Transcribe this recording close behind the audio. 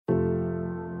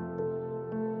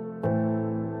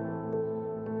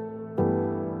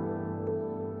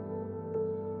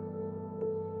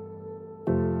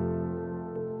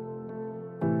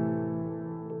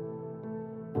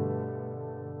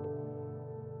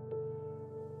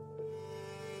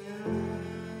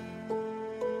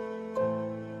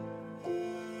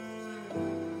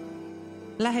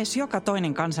Lähes joka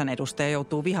toinen kansanedustaja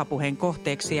joutuu vihapuheen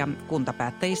kohteeksi ja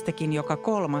kuntapäättäjistäkin joka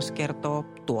kolmas kertoo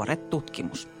tuore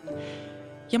tutkimus.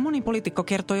 Ja moni poliitikko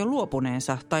kertoo jo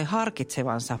luopuneensa tai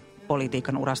harkitsevansa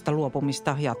politiikan urasta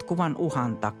luopumista jatkuvan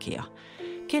uhan takia.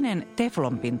 Kenen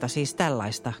teflonpinta siis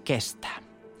tällaista kestää?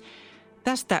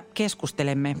 Tästä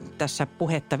keskustelemme tässä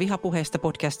Puhetta vihapuheesta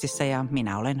podcastissa ja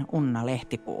minä olen Unna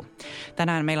Lehtipuu.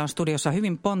 Tänään meillä on studiossa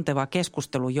hyvin ponteva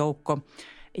keskustelujoukko.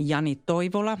 Jani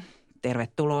Toivola,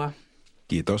 tervetuloa.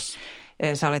 Kiitos.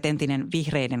 Sä olet entinen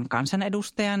vihreiden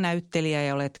kansanedustaja, näyttelijä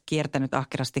ja olet kiertänyt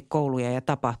ahkerasti kouluja ja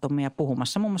tapahtumia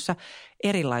puhumassa muun muassa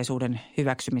erilaisuuden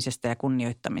hyväksymisestä ja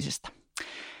kunnioittamisesta.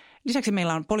 Lisäksi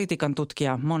meillä on politiikan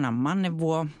tutkija Mona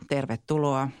Mannevuo.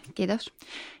 Tervetuloa. Kiitos.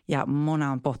 Ja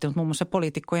Mona on pohtinut muun muassa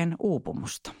poliitikkojen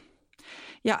uupumusta.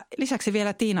 Ja lisäksi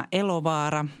vielä Tiina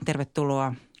Elovaara.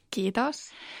 Tervetuloa. Kiitos.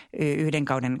 Yhden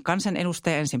kauden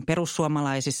kansanedustaja ensin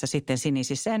perussuomalaisissa, sitten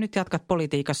sinisissä ja nyt jatkat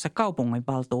politiikassa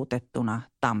kaupunginvaltuutettuna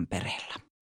Tampereella.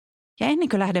 Ja ennen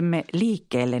kuin lähdemme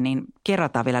liikkeelle, niin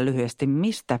kerrataan vielä lyhyesti,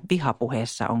 mistä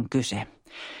vihapuheessa on kyse.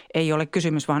 Ei ole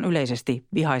kysymys vaan yleisesti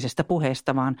vihaisesta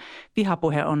puheesta, vaan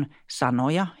vihapuhe on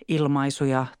sanoja,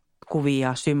 ilmaisuja,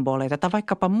 kuvia, symboleita tai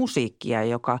vaikkapa musiikkia,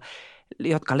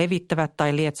 jotka levittävät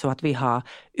tai lietsovat vihaa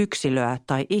yksilöä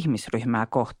tai ihmisryhmää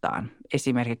kohtaan.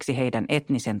 Esimerkiksi heidän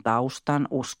etnisen taustan,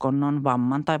 uskonnon,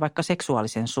 vamman tai vaikka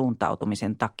seksuaalisen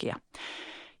suuntautumisen takia.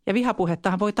 Ja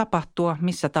vihapuhettahan voi tapahtua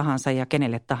missä tahansa ja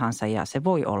kenelle tahansa ja se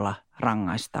voi olla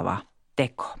rangaistava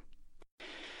teko.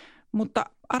 Mutta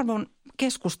arvon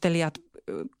keskustelijat,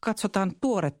 katsotaan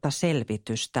tuoretta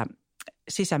selvitystä,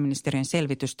 sisäministeriön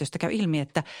selvitystä, josta käy ilmi,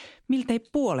 että miltei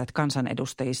puolet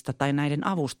kansanedustajista tai näiden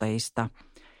avustajista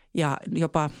ja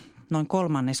jopa noin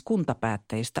kolmannes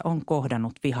kuntapäättäjistä on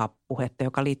kohdannut vihapuhetta,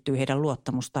 joka liittyy heidän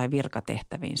luottamus- tai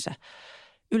virkatehtäviinsä.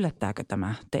 Yllättääkö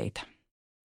tämä teitä?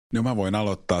 No mä voin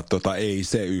aloittaa, ei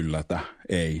se yllätä,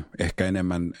 ei. Ehkä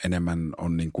enemmän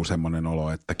on niin kuin semmoinen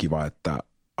olo, että kiva, että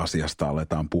asiasta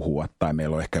aletaan puhua tai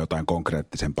meillä on ehkä jotain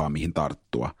konkreettisempaa, mihin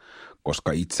tarttua,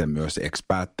 koska itse myös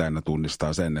ex-päättäjänä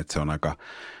tunnistaa sen, että se on aika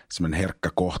semmoinen herkkä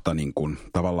kohta niin kuin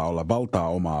tavallaan olla valtaa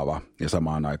omaava ja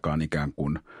samaan aikaan ikään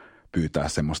kuin pyytää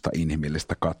semmoista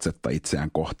inhimillistä katsetta itseään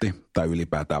kohti tai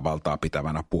ylipäätään valtaa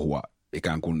pitävänä puhua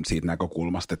ikään kuin siitä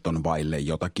näkökulmasta, että on vaille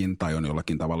jotakin tai on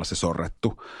jollakin tavalla se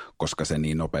sorrettu, koska se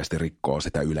niin nopeasti rikkoo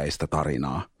sitä yleistä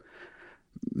tarinaa,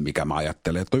 mikä mä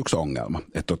ajattelen, että on yksi ongelma.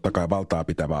 Että totta kai valtaa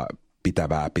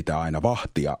pitävää pitää aina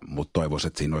vahtia, mutta toivoisin,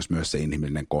 että siinä olisi myös se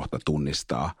inhimillinen kohta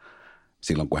tunnistaa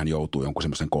silloin, kun hän joutuu jonkun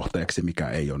semmoisen kohteeksi, mikä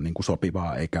ei ole niin kuin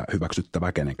sopivaa eikä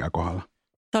hyväksyttävää kenenkään kohdalla.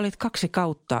 Sä olit 2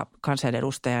 kautta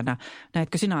kansanedustajana.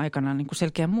 Näetkö sinä aikana niin kuin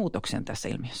selkeän muutoksen tässä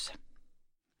ilmiössä?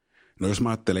 No jos mä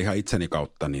ajattelen ihan itseni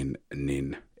kautta,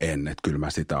 niin en. Että kyllä mä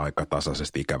sitä aika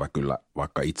tasaisesti ikävä kyllä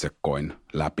vaikka itse koin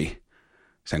läpi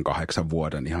sen 8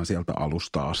 vuoden ihan sieltä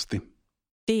alusta asti.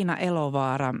 Tiina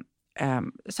Elovaara,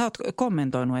 sä oot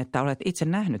kommentoinut, että olet itse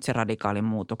nähnyt sen radikaalin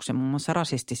muutoksen muun muassa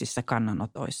rasistisissa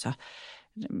kannanotoissa.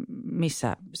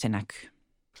 Missä se näkyy?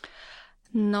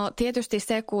 No tietysti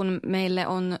se, kun meille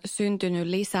on syntynyt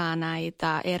lisää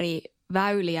näitä eri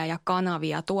väyliä ja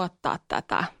kanavia tuottaa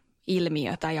tätä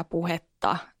ilmiötä ja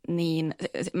puhetta, niin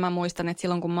mä muistan, että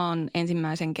silloin kun mä oon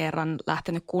ensimmäisen kerran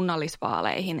lähtenyt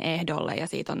kunnallisvaaleihin ehdolle ja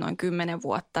siitä on noin 10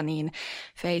 vuotta, niin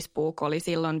Facebook oli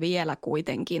silloin vielä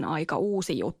kuitenkin aika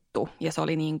uusi juttu ja se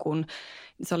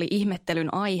oli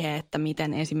ihmettelyn aihe, että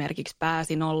miten esimerkiksi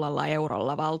pääsi 0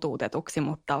 eurolla valtuutetuksi,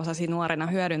 mutta osasi nuorena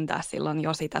hyödyntää silloin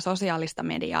jo sitä sosiaalista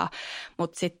mediaa.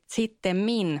 Mutta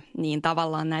sittemmin niin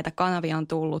tavallaan näitä kanavia on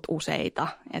tullut useita,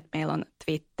 että meillä on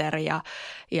Twitter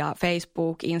ja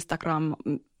Facebook, Instagram,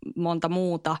 monta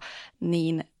muuta,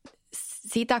 niin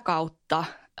sitä kautta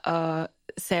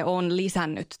se on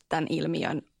lisännyt tämän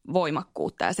ilmiön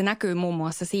voimakkuutta. Ja se näkyy muun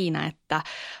muassa siinä, että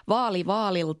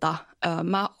vaalilta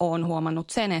mä oon huomannut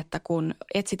sen, että kun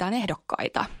etsitään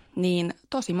ehdokkaita, niin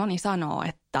tosi moni sanoo,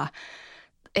 että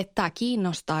tämä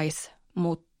kiinnostaisi,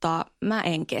 mutta mä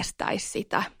en kestäisi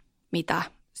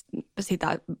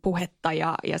sitä puhetta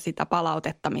ja sitä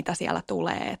palautetta, mitä siellä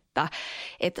tulee,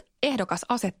 että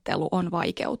ehdokasasettelu on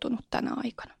vaikeutunut tänä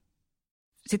aikana.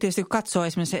 Sitten tietysti kun katsoo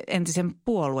esimerkiksi entisen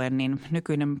puolueen, niin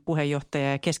nykyinen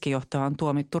puheenjohtaja ja keskijohtaja on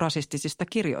tuomittu rasistisista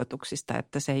kirjoituksista,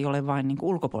 että se ei ole vain niin kuin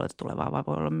ulkopuolelta tulevaa, vaan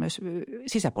voi olla myös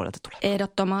sisäpuolelta tulevaa.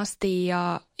 Ehdottomasti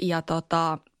ja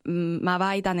mä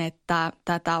väitän, että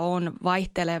tätä on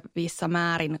vaihtelevissa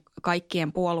määrin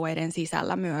kaikkien puolueiden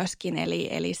sisällä myöskin,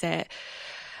 eli se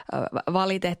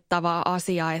valitettava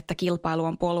asia, että kilpailu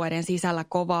on puolueiden sisällä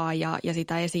kovaa ja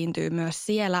sitä esiintyy myös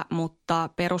siellä, mutta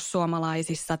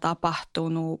perussuomalaisissa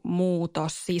tapahtunut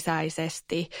muutos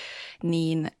sisäisesti,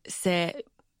 niin se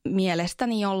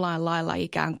mielestäni jollain lailla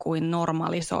ikään kuin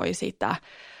normalisoi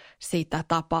sitä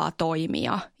tapaa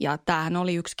toimia. Ja tämähän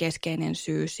oli yksi keskeinen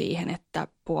syy siihen, että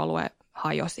puolue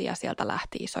hajosi ja sieltä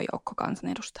lähti iso joukko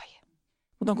kansanedustajia.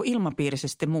 Mutta onko ilmapiirissä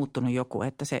sitten muuttunut joku,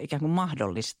 että se ikään kuin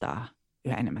mahdollistaa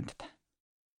yhä enemmän tätä?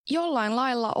 Jollain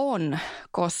lailla on,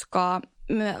 koska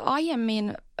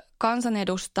aiemmin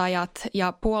kansanedustajat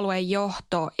ja puolueen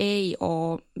johto ei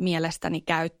ole mielestäni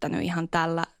käyttänyt ihan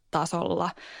tällä tasolla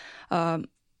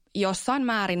jossain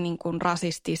määrin niin kuin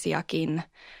rasistisiakin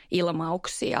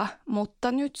ilmauksia,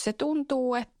 mutta nyt se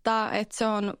tuntuu, että se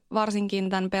on varsinkin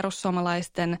tämän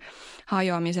perussuomalaisten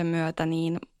hajoamisen myötä,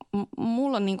 niin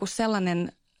mulla on niin kuin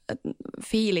sellainen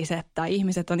fiilis, että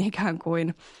ihmiset on ikään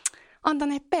kuin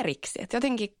antaneet periksi. Et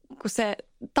jotenkin kun se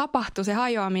tapahtui se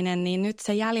hajoaminen, niin nyt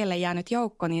se jäljelle jäänyt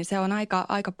joukko, niin se on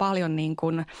aika paljon niin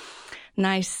kuin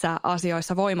näissä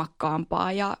asioissa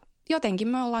voimakkaampaa ja jotenkin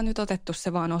me ollaan nyt otettu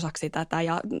se vaan osaksi tätä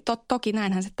ja toki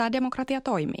näinhän se tämä demokratia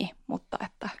toimii, mutta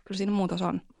että kyllä siinä muutos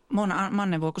on. Mona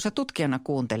Mannevuo, kun sä tutkijana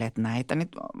kuuntelet näitä, niin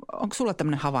onko sulla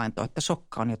tämmöinen havainto, että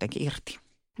sokka on jotenkin irti?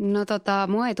 No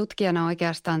mua ei tutkijana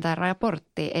oikeastaan tämä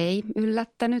raportti ei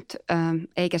yllättänyt,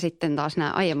 eikä sitten taas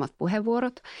nämä aiemmat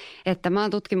puheenvuorot. Että mä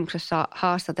oon tutkimuksessa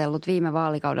haastatellut viime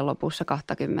vaalikauden lopussa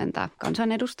 20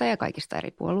 kansanedustajaa kaikista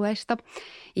eri puolueista.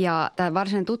 Ja tämä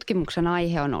varsinainen tutkimuksen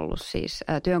aihe on ollut siis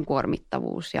työn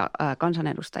kuormittavuus ja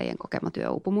kansanedustajien kokema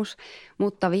työuupumus.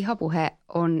 Mutta vihapuhe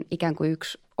on ikään kuin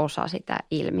yksi osa sitä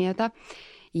ilmiötä.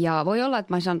 Ja voi olla,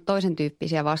 että mä olisin saanut toisen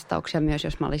tyyppisiä vastauksia myös,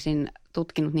 jos mä olisin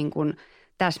tutkinut niin kuin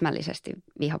täsmällisesti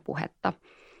vihapuhetta.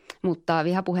 Mutta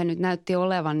vihapuhe nyt näytti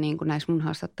olevan niin kuin näissä mun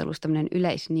haastatteluissa tämmöinen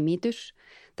yleisnimitys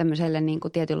tämmöiselle niin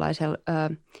kuin tietynlaiselle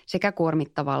sekä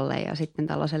kuormittavalle ja sitten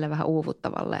tällaiselle vähän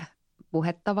uuvuttavalle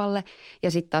puhettavalle.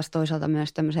 Ja sitten taas toisaalta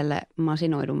myös tämmöiselle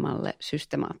masinoidummalle,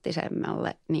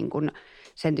 systemaattisemmalle niin kuin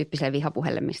sen tyyppiselle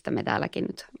vihapuheelle, mistä me täälläkin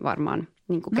nyt varmaan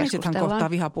niin kuin keskustellaan. Naisethan kohtaa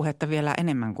vihapuhetta vielä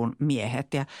enemmän kuin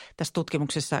miehet. Ja tässä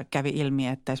tutkimuksessa kävi ilmi,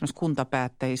 että esimerkiksi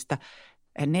kuntapäättäjistä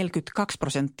 42%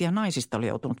 naisista oli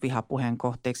joutunut vihapuheen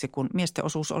kohteeksi, kun miesten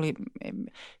osuus oli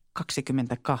 28%.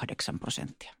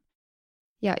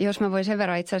 Ja jos mä voin sen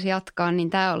verran itse asiassa jatkaa, niin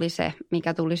tämä oli se,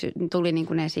 mikä tuli niin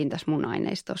kuin esiin tässä mun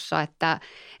aineistossa,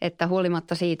 että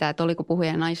huolimatta siitä, että oliko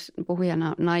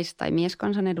puhujana nais- tai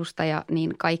mieskansanedustaja,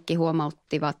 niin kaikki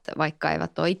huomauttivat, vaikka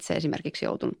eivät ole itse esimerkiksi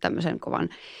joutunut tämmöisen kovan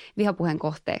vihapuheen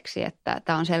kohteeksi, että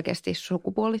tämä on selkeästi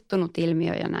sukupuolittunut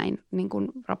ilmiö ja näin niin kuin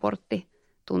raportti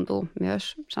tuntuu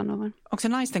myös sanovan. Onko se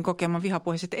naisten kokema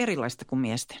vihapuhe sitten erilaista kuin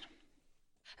miesten?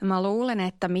 Mä luulen,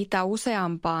 että mitä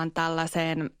useampaan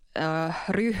tällaiseen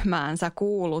ryhmään sä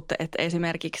kuulut, että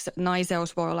esimerkiksi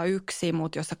naiseus voi olla yksi,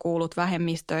 mutta jos sä kuulut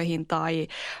vähemmistöihin tai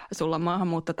sulla on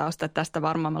maahanmuuttotausta, tästä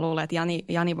varmaan mä luulen, että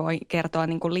Jani voi kertoa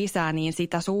niin kuin lisää, niin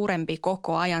sitä suurempi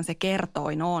koko ajan se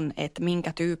kertoin on, että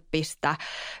minkä tyyppistä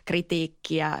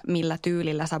kritiikkiä, millä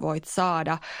tyylillä sä voit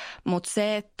saada. Mutta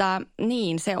se, että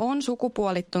niin, se on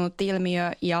sukupuolittunut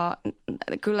ilmiö ja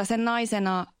kyllä sen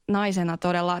naisena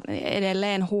todella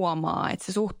edelleen huomaa, että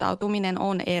se suhtautuminen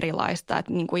on erilaista.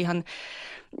 Että niin kuin ihan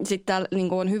sitten niin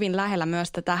kuin on hyvin lähellä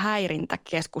myös tätä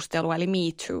häirintäkeskustelua, eli Me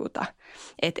Too'ta.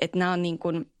 Että nämä on niin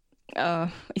kuin,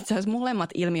 itse asiassa molemmat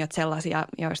ilmiöt sellaisia,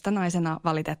 joista naisena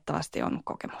valitettavasti on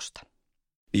kokemusta.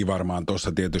 Niin varmaan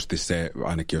tuossa tietysti se,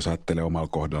 ainakin jos ajattelee omalla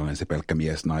kohdalla, niin se pelkkä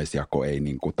mies-naisjako ei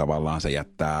niin kuin tavallaan se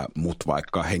jättää mut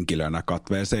vaikka henkilönä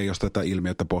katveeseen, jos tätä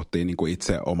ilmiötä pohtii niin kuin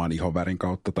itse oman ihonvärin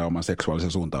kautta tai oman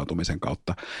seksuaalisen suuntautumisen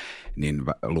kautta, niin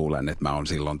luulen, että mä oon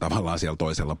silloin tavallaan siellä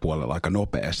toisella puolella aika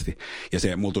nopeasti. Ja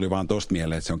se, mulla tuli vaan tosta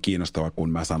mieleen, että se on kiinnostavaa,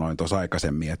 kun mä sanoin tuossa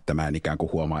aikaisemmin, että mä en ikään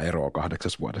kuin huomaa eroa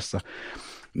 8 vuodessa.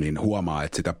 Niin huomaa,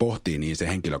 että sitä pohtii niin se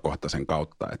henkilökohtaisen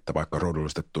kautta, että vaikka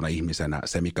rodullistettuna ihmisenä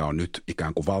se, mikä on nyt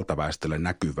ikään kuin valtaväestölle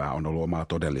näkyvää, on ollut omaa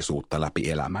todellisuutta läpi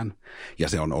elämän. Ja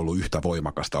se on ollut yhtä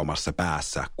voimakasta omassa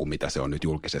päässä kuin mitä se on nyt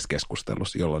julkisessa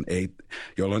keskustelussa,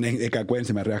 jolloin ikään kuin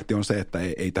ensimmäinen reaktio on se, että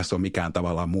ei tässä ole mikään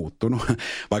tavallaan muuttunut.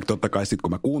 Vaikka totta kai sitten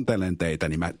kun mä kuuntelen teitä,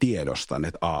 niin mä tiedostan,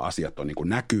 että asiat on niin kuin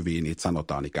näkyviä, niitä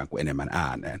sanotaan ikään kuin enemmän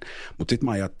ääneen. Mutta sitten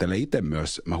mä ajattelen itse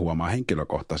myös, mä huomaan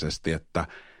henkilökohtaisesti, että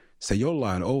se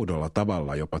jollain oudolla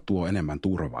tavalla jopa tuo enemmän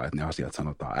turvaa, että ne asiat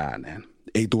sanotaan ääneen.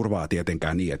 Ei turvaa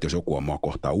tietenkään niin, että jos joku on mua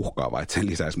kohtaan uhkaava, että se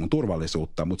lisäisi mun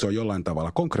turvallisuutta, mutta se on jollain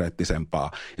tavalla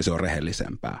konkreettisempaa ja se on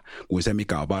rehellisempää kuin se,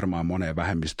 mikä on varmaan moneen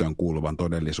vähemmistöön kuuluvan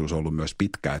todellisuus ollut myös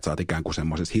pitkään, että sä oot ikään kuin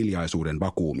semmoisessa hiljaisuuden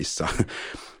vakuumissa,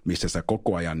 missä sä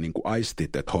koko ajan niin kuin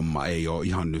aistit, että homma ei ole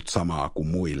ihan nyt samaa kuin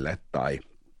muille tai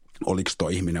oliko tuo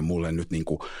ihminen mulle nyt niin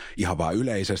kuin ihan vaan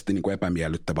yleisesti niin kuin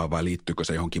epämiellyttävää vai liittyykö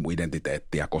se johonkin mun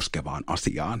identiteettiä koskevaan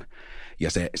asiaan.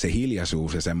 Ja se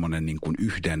hiljaisuus ja semmoinen niin kuin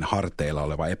yhden harteilla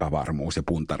oleva epävarmuus ja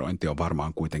puntarointi on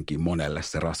varmaan kuitenkin monelle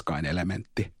se raskain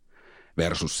elementti.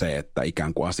 Versus se, että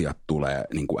ikään kuin asiat tulee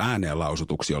niin kuin ääneen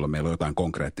lausutuksi, jolloin meillä on jotain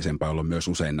konkreettisempaa, jolloin myös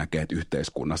usein näkee, että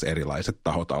yhteiskunnassa erilaiset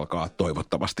tahot alkaa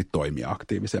toivottavasti toimia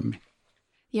aktiivisemmin.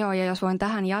 Joo, ja jos voin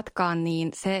tähän jatkaa,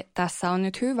 niin se tässä on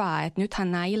nyt hyvä, että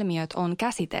nythän nämä ilmiöt on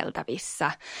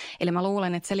käsiteltävissä. Eli mä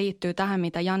luulen, että se liittyy tähän,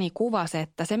 mitä Jani kuvasi,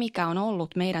 että se mikä on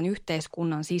ollut meidän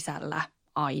yhteiskunnan sisällä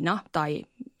aina tai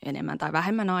enemmän tai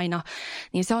vähemmän aina,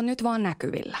 niin se on nyt vaan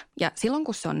näkyvillä. Ja silloin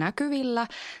kun se on näkyvillä,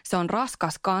 se on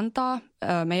raskas kantaa.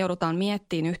 Me joudutaan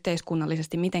miettimään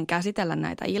yhteiskunnallisesti, miten käsitellä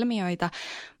näitä ilmiöitä,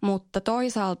 mutta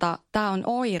toisaalta tämä on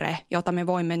oire, jota me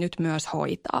voimme nyt myös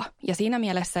hoitaa. Ja siinä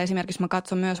mielessä esimerkiksi mä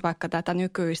katson myös vaikka tätä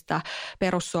nykyistä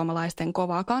perussuomalaisten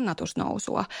kovaa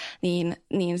kannatusnousua, niin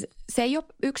se ei ole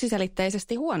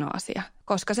yksiselitteisesti huono asia,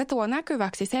 koska se tuo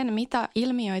näkyväksi sen, mitä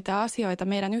ilmiöitä ja asioita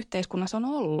meidän yhteiskunnassa on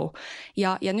ollut.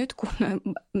 Ja nyt kun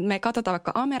me katsotaan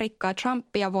vaikka Amerikkaa,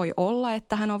 Trumpia, voi olla,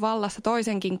 että hän on vallassa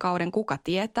toisenkin kauden, kuka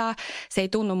tietää. Se ei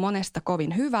tunnu monesta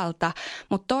kovin hyvältä,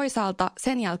 mutta toisaalta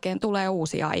sen jälkeen tulee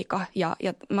uusi aika. Ja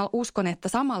mä uskon, että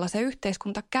samalla se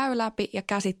yhteiskunta käy läpi ja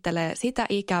käsittelee sitä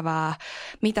ikävää,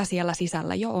 mitä siellä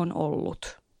sisällä jo on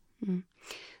ollut.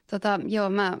 Joo,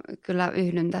 mä kyllä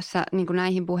yhdyn tässä niin kuin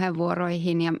näihin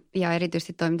puheenvuoroihin ja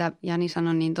erityisesti toi, mitä Jani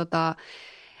sanoi, niin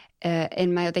en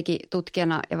mä jotenkin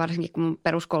tutkijana ja varsinkin kun mun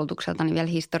peruskoulutukseltani vielä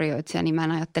historioitsija, niin mä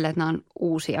en ajattele, että nämä on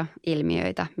uusia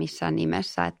ilmiöitä missään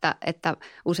nimessä. Että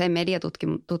usein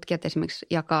mediatutkijat esimerkiksi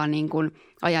jakaa niin kuin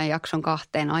ajanjakson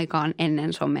kahteen, aikaan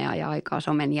ennen somea ja aikaa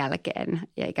somen jälkeen.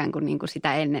 Ja ikään kuin,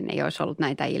 sitä ennen ei olisi ollut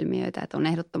näitä ilmiöitä, että on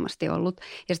ehdottomasti ollut.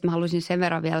 Ja sitten mä haluaisin sen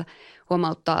verran vielä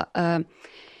huomauttaa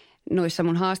noissa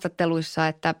mun haastatteluissa,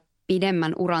 että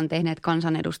pidemmän uran tehneet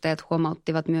kansanedustajat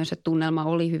huomauttivat myös, että tunnelma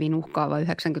oli hyvin uhkaava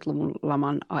 90-luvun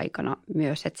laman aikana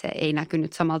myös, että se ei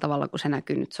näkynyt samalla tavalla kuin se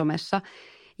näkyy nyt somessa.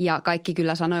 Ja kaikki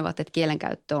kyllä sanoivat, että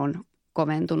kielenkäyttö on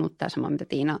koventunut. Tämä sama, mitä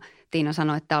Tiina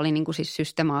sanoi, että tämä oli niin kuin siis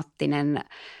systemaattinen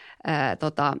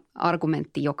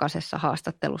argumentti jokaisessa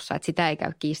haastattelussa, että sitä ei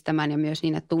käy kiistämään ja myös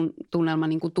niin, että tunnelma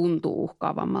niin kuin tuntuu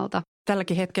uhkaavammalta.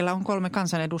 Tälläkin hetkellä on 3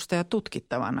 kansanedustajaa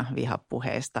tutkittavana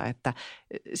vihapuheesta, että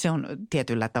se on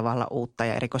tietyllä tavalla uutta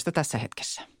ja erikoista tässä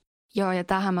hetkessä. Joo, ja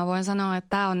tähän mä voin sanoa, että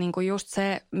tämä on niinku just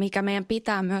se, mikä meidän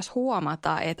pitää myös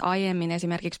huomata, että aiemmin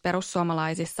esimerkiksi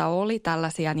perussuomalaisissa oli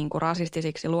tällaisia niinku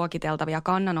rasistisiksi luokiteltavia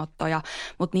kannanottoja,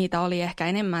 mutta niitä oli ehkä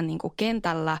enemmän niinku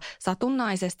kentällä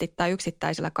satunnaisesti tai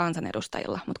yksittäisillä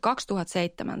kansanedustajilla. Mutta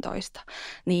 2017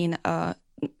 niin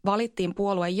valittiin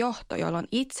puolueen johto, jolla on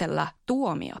itsellä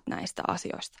tuomiot näistä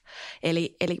asioista.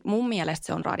 Eli mun mielestä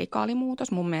se on radikaali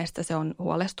muutos, mun mielestä se on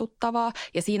huolestuttavaa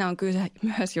ja siinä on kyse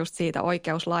myös just siitä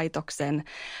oikeuslaitoksen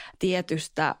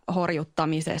tietystä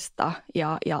horjuttamisesta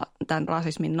ja tämän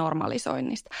rasismin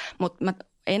normalisoinnista. Mutta mä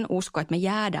en usko, että me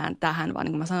jäädään tähän, vaan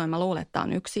niin kuin mä sanoin, mä luulen, että tämä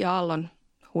on yksi aallon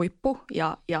huippu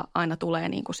ja aina tulee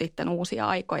niin kuin sitten uusia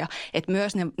aikoja. Että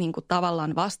myös ne niin kuin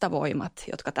tavallaan vastavoimat,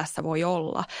 jotka tässä voi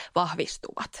olla,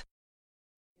 vahvistuvat.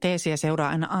 Teesiä seuraa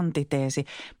aina antiteesi,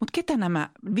 mutta ketä nämä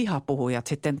vihapuhujat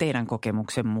sitten teidän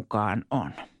kokemuksen mukaan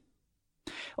on?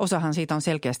 Osahan siitä on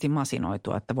selkeästi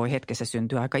masinoitua, että voi hetkessä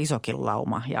syntyä aika isokin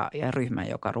lauma ja ryhmä,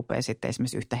 joka rupeaa sitten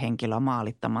esimerkiksi yhtä henkilöä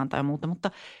maalittamaan tai muuta,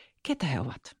 mutta ketä he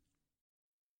ovat?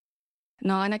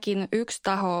 No ainakin yksi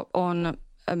taho on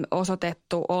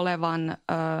osoitettu olevan,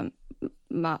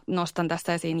 mä nostan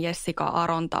tästä esiin Jessica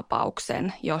Aron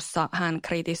tapauksen, jossa hän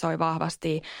kritisoi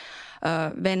vahvasti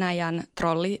Venäjän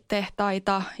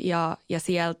trollitehtaita ja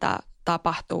sieltä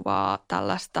tapahtuvaa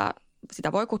tällaista,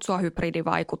 sitä voi kutsua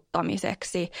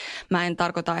hybridivaikuttamiseksi. Mä en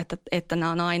tarkoita, että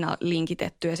nämä on aina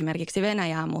linkitetty esimerkiksi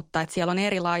Venäjään, mutta että siellä on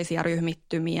erilaisia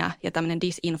ryhmittymiä ja tämmöinen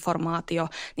disinformaatio,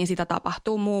 niin sitä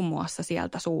tapahtuu muun muassa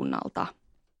sieltä suunnalta.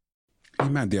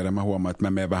 Mä en tiedä, mä huomaan, että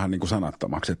mä menen vähän niin kuin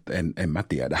sanattomaksi, että en mä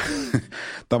tiedä.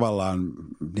 Tavallaan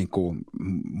niin kuin,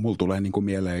 mulla tulee niin kuin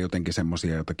mieleen jotenkin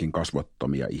semmoisia jotakin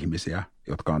kasvottomia ihmisiä,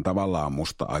 jotka on tavallaan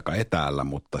musta aika etäällä,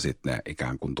 mutta sitten ne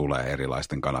ikään kuin tulee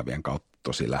erilaisten kanavien kautta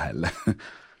tosi lähelle.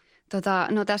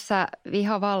 No tässä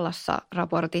Vihavallassa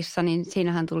raportissa, niin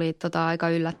siinähän tuli aika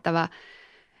yllättävä,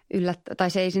 tai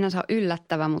se ei sinänsä ole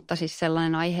yllättävä, mutta siis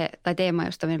sellainen aihe tai teema,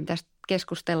 josta meidän pitäisi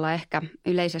keskustella ehkä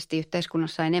yleisesti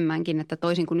yhteiskunnassa enemmänkin, että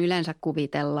toisin kuin yleensä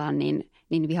kuvitellaan,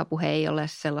 niin vihapuhe ei ole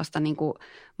sellaista niin kuin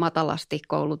matalasti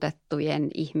koulutettujen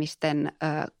ihmisten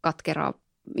katkeraa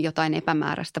jotain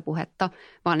epämääräistä puhetta,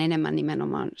 vaan enemmän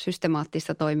nimenomaan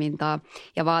systemaattista toimintaa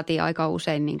ja vaatii aika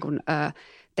usein niin kuin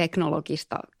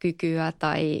teknologista kykyä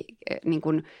tai niin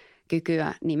kuin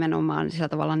kykyä nimenomaan sillä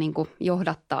tavalla niin kuin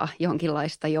johdattaa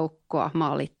jonkinlaista joukkoa,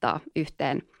 maalittaa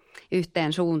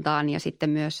yhteen suuntaan ja sitten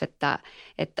myös, että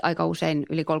aika usein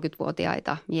yli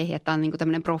 30-vuotiaita miehiä, tämä on niin kuin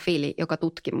tämmöinen profiili, joka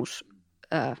tutkimus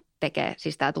tekee,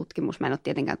 siis tämä tutkimus, mä en ole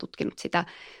tietenkään tutkinut sitä,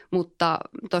 mutta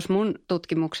tuossa mun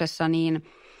tutkimuksessa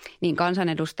niin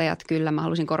kansanedustajat kyllä, mä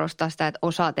halusin korostaa sitä, että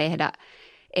osaa tehdä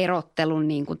erottelun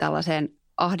niin kuin tällaiseen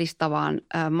ahdistavaan,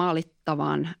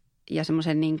 maalittavaan ja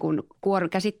semmoisen niin kuin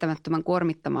käsittämättömän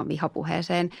kuormittavan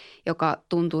vihapuheeseen, joka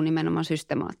tuntuu nimenomaan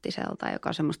systemaattiselta, joka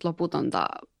on semmoista loputonta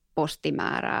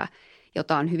postimäärää,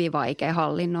 jota on hyvin vaikea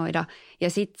hallinnoida, ja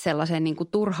sitten sellaisen niin kuin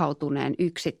turhautuneen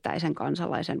yksittäisen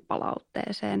kansalaisen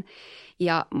palautteeseen.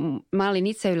 Ja mä olin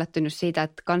itse yllättynyt siitä,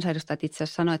 että kansanedustajat itse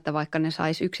asiassa sanoivat, että vaikka ne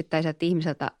sais yksittäiseltä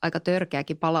ihmiseltä aika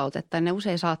törkeäkin palautetta, niin ne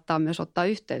usein saattaa myös ottaa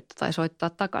yhteyttä tai soittaa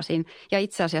takaisin. Ja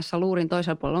itse asiassa luurin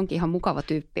toisella puolella onkin ihan mukava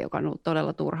tyyppi, joka on ollut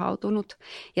todella turhautunut.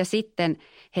 Ja sitten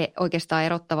he oikeastaan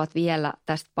erottavat vielä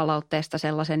tästä palautteesta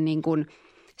sellaisen niin kuin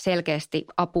selkeästi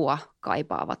apua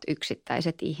kaipaavat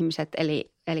yksittäiset ihmiset,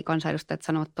 eli kansanedustajat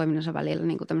sanovat toiminnansa välillä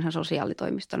niin kuin tämmöisen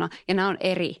sosiaalitoimistona, ja nämä on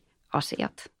eri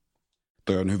asiat.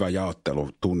 Toi on hyvä jaottelu,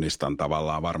 tunnistan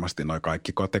tavallaan varmasti noi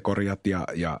kaikki kategoriat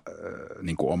ja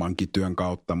niin kuin omankin työn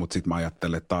kautta, mutta sitten mä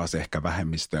ajattelen, että taas ehkä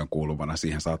vähemmistöön kuuluvana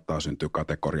siihen saattaa syntyä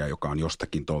kategoria, joka on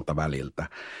jostakin tuolta väliltä,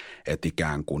 että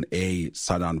ikään kuin ei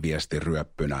 100 viestin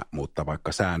ryöppynä, mutta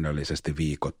vaikka säännöllisesti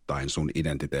viikoittain sun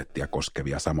identiteettiä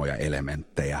koskevia samoja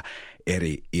elementtejä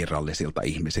eri irrallisilta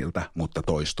ihmisiltä, mutta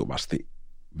toistuvasti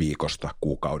viikosta,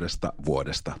 kuukaudesta,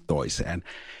 vuodesta toiseen,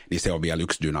 niin se on vielä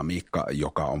yksi dynamiikka,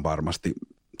 joka on varmasti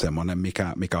semmoinen,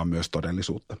 mikä on myös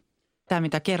todellisuutta. Tämä,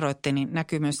 mitä kerroitte, niin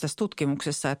näkyy myös tässä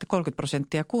tutkimuksessa, että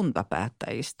 30%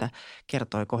 kuntapäättäjistä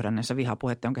kertoi kohdanneensa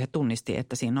vihapuhetta, jonka he tunnisti,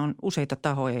 että siinä on useita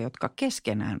tahoja, jotka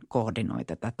keskenään koordinoi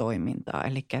tätä toimintaa,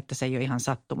 eli että se ei ole ihan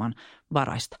sattuman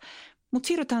varaista. Mutta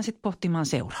siirrytään sitten pohtimaan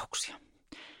seurauksia.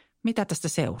 Mitä tästä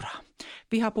seuraa?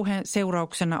 Vihapuheen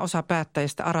seurauksena osa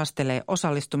päättäjistä arastelee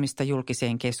osallistumista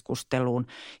julkiseen keskusteluun.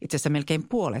 Itse asiassa melkein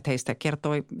puolet heistä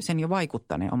kertoi sen jo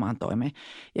vaikuttaneen omaan toimeen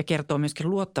ja kertoo myöskin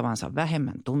luottavansa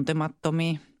vähemmän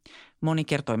tuntemattomiin. Moni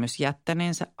kertoi myös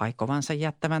jättäneensä, aikovansa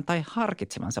jättävän tai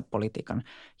harkitsevansa politiikan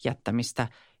jättämistä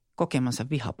kokemansa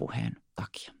vihapuheen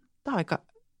takia. Tämä on aika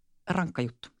rankka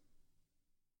juttu.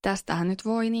 Tästähän nyt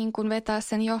voi niin kuin vetää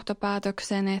sen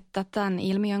johtopäätöksen, että tämän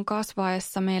ilmiön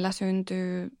kasvaessa meillä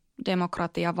syntyy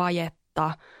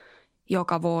demokratiavajetta,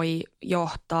 joka voi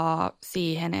johtaa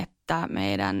siihen, että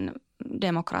meidän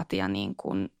demokratia niin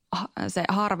kuin, se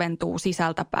harventuu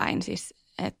sisältäpäin. Siis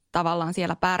että tavallaan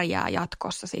siellä pärjää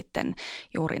jatkossa sitten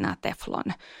juuri nämä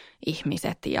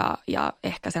teflon-ihmiset ja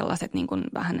ehkä sellaiset niin kuin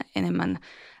vähän enemmän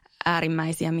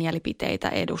äärimmäisiä mielipiteitä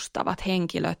edustavat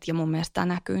henkilöt, ja mun mielestä tämä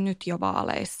näkyy nyt jo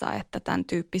vaaleissa, että tämän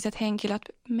tyyppiset henkilöt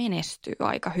menestyy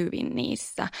aika hyvin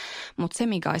niissä. Mutta se,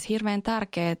 mikä olisi hirveän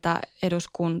tärkeää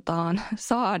eduskuntaan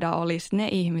saada, olisi ne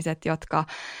ihmiset, jotka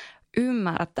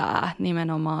ymmärtää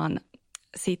nimenomaan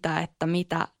sitä, että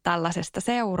mitä tällaisesta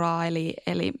seuraa,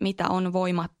 eli mitä on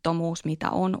voimattomuus, mitä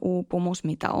on uupumus,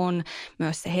 mitä on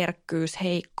myös se herkkyys,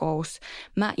 heikkous.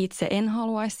 Mä itse en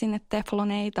haluaisi sinne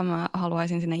tefloneita, mä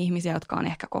haluaisin sinne ihmisiä, jotka on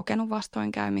ehkä kokenut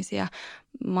vastoinkäymisiä,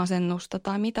 masennusta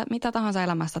tai mitä tahansa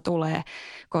elämässä tulee,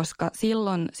 koska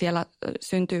silloin siellä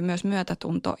syntyy myös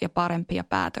myötätunto ja parempia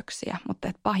päätöksiä, mutta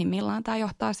et pahimmillaan tämä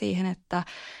johtaa siihen, että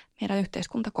meidän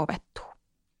yhteiskunta kovettuu.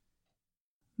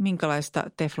 Minkälaista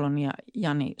teflonia,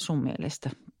 Jani, sun mielestä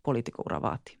poliitikoura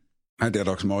vaatii? Mä en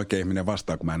tiedä, onko mä oikein ihminen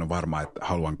vastaan, kun mä en ole varma, että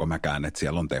haluanko mäkään, että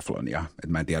siellä on teflonia. Että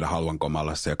mä en tiedä, haluanko mä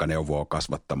olla se, joka neuvoo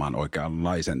kasvattamaan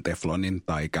oikeanlaisen teflonin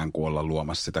tai ikään kuin olla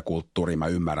luomassa sitä kulttuuria. Mä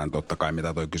ymmärrän totta kai,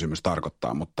 mitä toi kysymys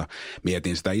tarkoittaa, mutta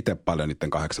mietin sitä itse paljon niiden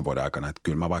 8 vuoden aikana, että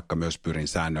kyllä mä vaikka myös pyrin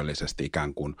säännöllisesti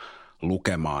ikään kuin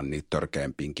lukemaan niitä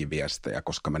törkeämpiinkin viestejä,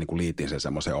 koska mä niin kuin liitin sen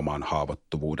semmoisen oman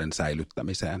haavoittuvuuden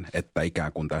säilyttämiseen, että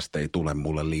ikään kuin tästä ei tule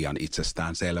mulle liian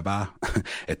itsestään selvää,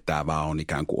 että tämä vaan on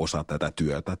ikään kuin osa tätä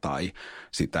työtä tai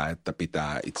sitä, että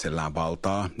pitää itsellään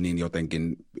valtaa, niin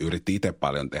jotenkin yritti itse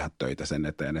paljon tehdä töitä sen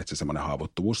eteen, että se semmoinen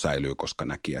haavoittuvuus säilyy, koska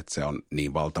näki, että se on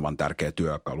niin valtavan tärkeä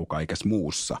työkalu kaikessa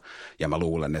muussa. Ja mä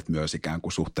luulen, että myös ikään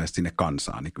kuin suhteessa sinne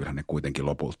kansaan, niin kyllähän ne kuitenkin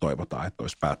lopulta toivotaan, että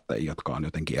olisi päättäjiä, jotka on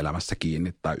jotenkin elämässä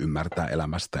kiinni tai ymmärtää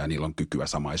elämästä ja niillä on kykyä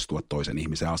samaistua toisen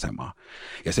ihmisen asemaan.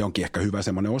 Ja se onkin ehkä hyvä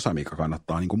semmoinen osa, mikä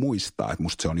kannattaa niin kuin muistaa, että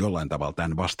musta se on jollain tavalla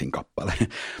tämän vastinkappale.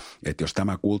 Että jos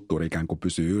tämä kulttuuri ikään kuin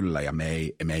pysyy yllä ja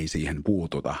me ei siihen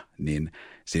puututa, niin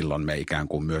silloin me ikään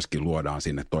kuin myöskin luodaan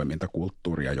sinne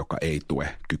toimintakulttuuria, joka ei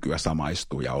tue kykyä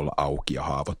samaistua ja olla auki ja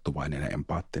haavoittuvainen ja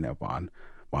empaattinen,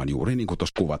 vaan juuri niin kuin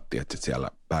tuossa kuvattiin, että siellä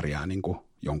pärjää niin kuin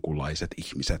jonkunlaiset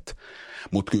ihmiset.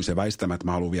 Mutta kyllä se väistämättä,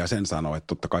 mä haluan vielä sen sanoa, että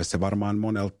totta kai se varmaan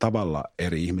monella tavalla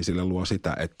eri ihmisille luo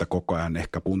sitä, että koko ajan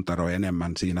ehkä puntaroi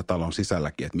enemmän siinä talon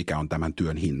sisälläkin, että mikä on tämän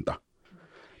työn hinta.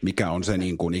 Mikä on se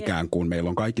niin kuin ikään kuin meillä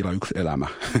on kaikilla yksi elämä,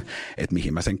 että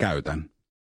mihin mä sen käytän.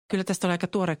 Kyllä tästä oli aika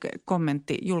tuore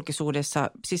kommentti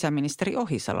julkisuudessa sisäministeri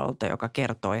Ohisalolta, joka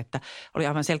kertoi, että oli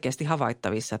aivan selkeästi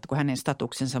havaittavissa, että kun hänen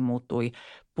statuksensa muuttui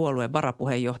puolueen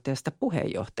varapuheenjohtajasta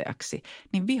puheenjohtajaksi,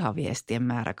 niin vihaviestien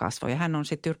määrä kasvoi. Ja hän on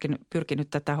sitten pyrkinyt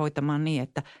tätä hoitamaan niin,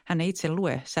 että hän ei itse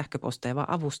lue sähköposteja, vaan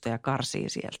avustaja karsii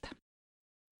sieltä.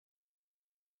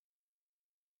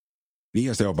 Niin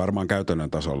ja se on varmaan käytännön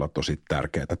tasolla tosi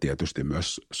tärkeää tietysti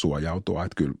myös suojautua.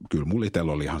 Että kyllä mulla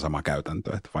itsellä oli ihan sama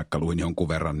käytäntö, että vaikka luin jonkun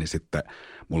verran, niin sitten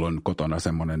mulla on kotona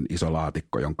semmoinen iso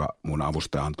laatikko, jonka mun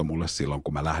avustaja antoi mulle silloin,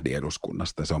 kun mä lähdin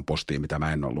eduskunnasta. Se on postia, mitä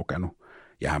mä en ole lukenut.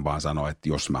 Ja hän vaan sanoi, että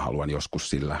jos mä haluan joskus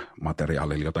sillä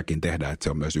materiaalilla jotakin tehdä, että se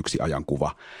on myös yksi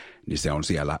ajankuva, niin se on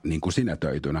siellä niin kuin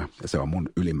sinetöitynä. Ja se on mun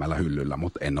ylimmällä hyllyllä,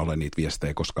 mutta en ole niitä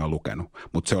viestejä koskaan lukenut.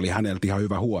 Mutta se oli häneltä ihan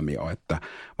hyvä huomio, että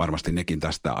varmasti nekin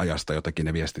tästä ajasta jotakin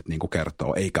ne viestit niin kuin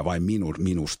kertoo. Eikä vain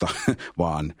minusta,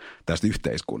 vaan tästä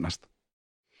yhteiskunnasta.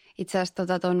 Itse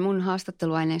asiassa tuon mun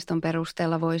haastatteluaineiston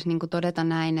perusteella voisi niin kuin todeta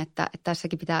näin, että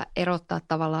tässäkin pitää erottaa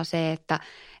tavallaan se,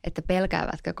 että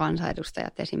pelkäävätkö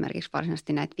kansanedustajat esimerkiksi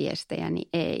varsinaisesti näitä viestejä, niin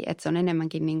ei. Että se on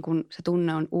enemmänkin niin kuin, se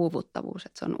tunne on uuvuttavuus,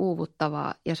 että se on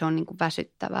uuvuttavaa ja se on niin kuin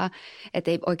väsyttävää.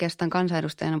 Että ei oikeastaan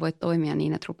kansanedustajana voi toimia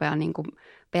niin, että rupeaa niin kuin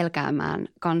pelkäämään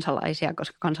kansalaisia,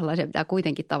 koska kansalaisia pitää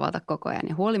kuitenkin tavata koko ajan.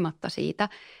 Ja huolimatta siitä,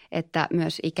 että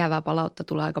myös ikävää palautta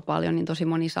tulee aika paljon, niin tosi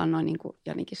moni sanoi, niin kuin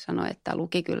Janikin sanoi, että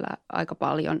luki kyllä aika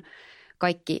paljon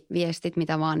kaikki viestit,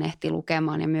 mitä vaan ehti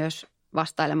lukemaan ja myös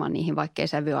vastailemaan niihin, vaikkei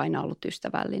sävy aina ollut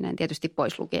ystävällinen. Tietysti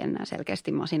pois lukien nämä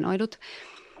selkeästi masinoidut.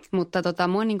 Mutta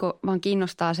mua niin kuin vaan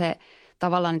kiinnostaa se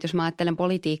tavallaan, että jos mä ajattelen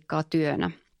politiikkaa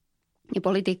työnä, niin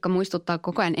politiikka muistuttaa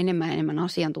koko ajan enemmän ja enemmän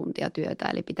asiantuntijatyötä,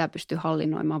 eli pitää pystyä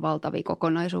hallinnoimaan valtavia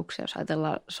kokonaisuuksia. Jos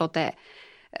ajatellaan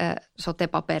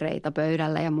sote-papereita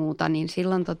pöydällä ja muuta, niin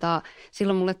silloin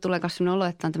mulle tulee myös sellainen olo,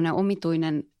 että on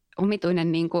tämmöinen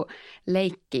omituinen niin kuin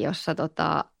leikki, jossa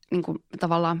niin kuin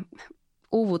tavallaan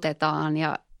uuvutetaan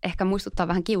ja ehkä muistuttaa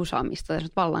vähän kiusaamista tai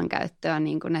vallankäyttöä,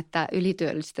 niin kuin, että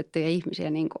ylityöllistettyjä ihmisiä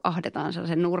niin kuin ahdetaan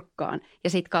sellaisen nurkkaan ja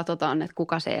sitten katsotaan, että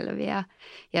kuka selviää.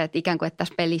 Ja että ikään kuin, että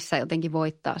tässä pelissä jotenkin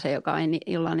voittaa se,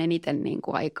 jolla on eniten niin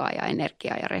kuin aikaa ja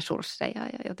energiaa ja resursseja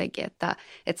ja jotenkin, että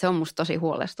se on musta tosi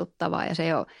huolestuttavaa ja se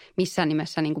ei ole missään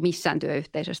nimessä niin kuin missään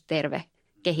työyhteisössä terve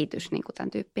kehitys, niin kuin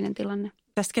tämän tyyppinen tilanne.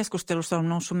 Tästä keskustelussa on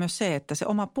noussut myös se, että se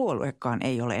oma puoluekaan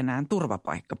ei ole enää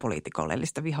turvapaikka poliitikolle. Eli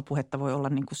sitä vihapuhetta voi olla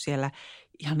niin kuin siellä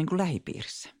ihan niin kuin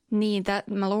lähipiirissä. Niin,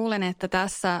 mä luulen, että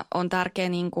tässä on tärkeää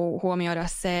niin kuin huomioida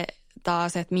se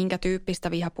taas, että minkä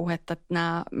tyyppistä vihapuhetta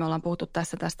me ollaan puhuttu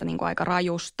tästä niin kuin aika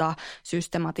rajusta,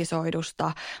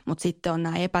 systematisoidusta, mutta sitten on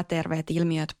nämä epäterveet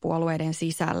ilmiöt puolueiden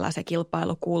sisällä, se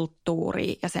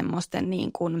kilpailukulttuuri ja semmoisten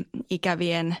niin kuin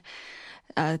ikävien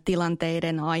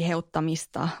tilanteiden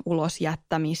aiheuttamista,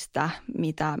 ulosjättämistä,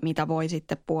 mitä voi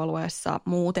sitten puolueessa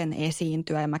muuten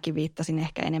esiintyä. Ja mäkin viittasin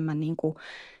ehkä enemmän niin kuin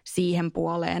siihen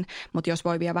puoleen. Mutta jos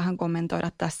voi vielä vähän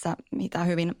kommentoida tässä, mitä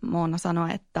hyvin Moona sanoi,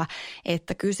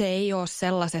 että kyse ei ole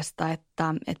sellaisesta,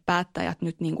 että päättäjät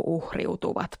nyt niin kuin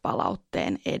uhriutuvat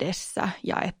palautteen edessä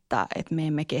ja että me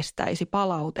emme kestäisi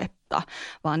palautetta,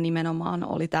 vaan nimenomaan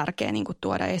oli tärkeää niin kuin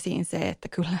tuoda esiin se, että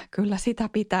kyllä sitä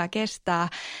pitää kestää,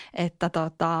 että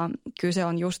kyse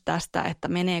on just tästä, että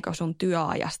meneekö sun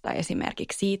työajasta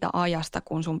esimerkiksi siitä ajasta,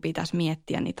 kun sun pitäisi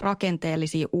miettiä niitä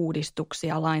rakenteellisia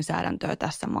uudistuksia, lainsäädäntöä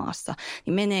tässä maassa,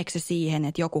 niin meneekö se siihen,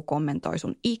 että joku kommentoi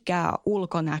sun ikää,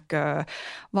 ulkonäköä,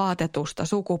 vaatetusta,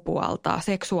 sukupuolta,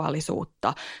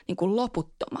 seksuaalisuutta niin kuin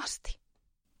loputtomasti?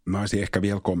 Mä olisin ehkä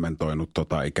vielä kommentoinut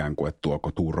ikään kuin, että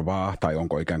tuoko turvaa tai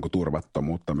onko ikään kuin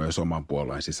turvattomuutta myös oman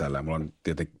puolueen sisällä. Ja mulla on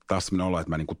tietenkin taas sellainen olo, että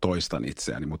mä niin kuin toistan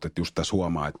itseäni, mutta että just tässä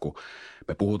huomaa, että kun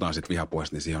me puhutaan sitten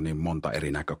vihapuheesta, niin siihen on niin monta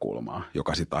eri näkökulmaa,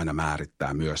 joka sitten aina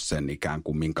määrittää myös sen ikään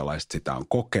kuin minkälaista sitä on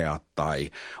kokea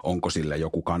tai onko sille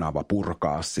joku kanava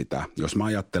purkaa sitä. Jos mä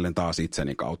ajattelen taas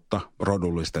itseni kautta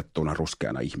rodullistettuna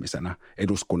ruskeana ihmisenä,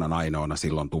 eduskunnan ainoana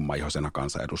silloin tummaihoisena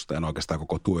kansanedustajana, oikeastaan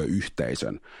koko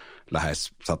työyhteisön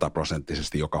lähes 100%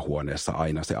 joka huoneessa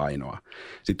aina se ainoa.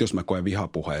 Sitten jos mä koen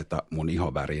vihapuheita mun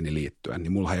ihoväriini liittyen,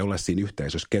 niin mulla ei ole siinä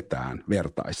yhteisössä ketään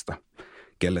vertaista.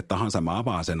 Kelle tahansa mä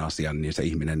avaan sen asian, niin se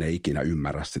ihminen ei ikinä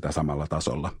ymmärrä sitä samalla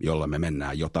tasolla, jolla me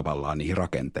mennään jo tavallaan niihin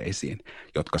rakenteisiin,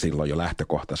 jotka silloin jo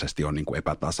lähtökohtaisesti on niin kuin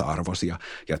epätasa-arvoisia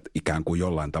ja ikään kuin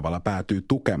jollain tavalla päätyy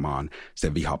tukemaan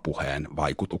sen vihapuheen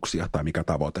vaikutuksia tai mikä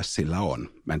tavoite sillä on.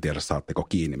 Mä en tiedä, saatteko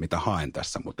kiinni, mitä haen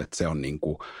tässä, mutta se on niin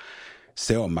kuin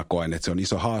mä koen, että se on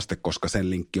iso haaste, koska sen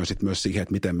linkki on sitten myös siihen,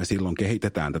 että miten me silloin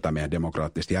kehitetään tätä meidän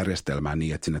demokraattista järjestelmää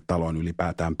niin, että sinne taloon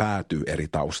ylipäätään päätyy eri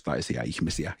taustaisia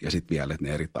ihmisiä ja sitten vielä, että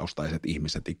ne eri taustaiset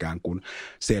ihmiset ikään kuin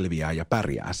selviää ja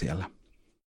pärjää siellä.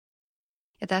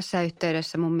 Ja tässä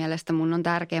yhteydessä mun on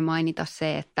tärkeää mainita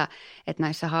se, että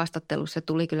näissä haastatteluissa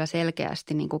tuli kyllä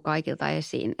selkeästi niin kuin kaikilta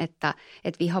esiin, että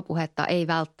vihapuhetta ei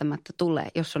välttämättä tule,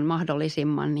 jos on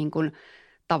mahdollisimman niin kuin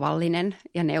tavallinen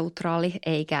ja neutraali,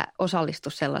 eikä osallistu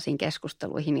sellaisiin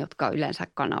keskusteluihin, jotka yleensä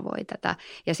kanavoi tätä.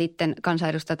 Ja sitten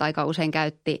kansanedustajat aika usein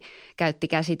käytti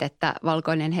käsitettä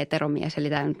valkoinen heteromies, eli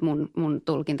tämä nyt mun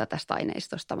tulkinta tästä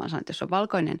aineistosta, vaan sanon, että jos on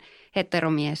valkoinen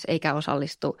heteromies eikä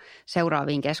osallistu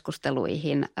seuraaviin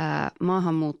keskusteluihin,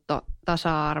 maahanmuutto,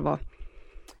 tasa-arvo,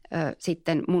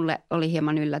 sitten mulle oli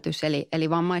hieman yllätys, eli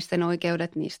vammaisten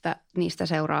oikeudet, niistä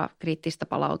seuraa kriittistä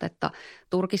palautetta.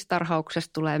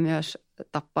 Turkistarhauksesta tulee myös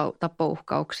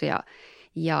tappouhkauksia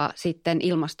ja sitten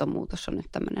ilmastonmuutos on nyt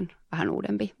tämmöinen vähän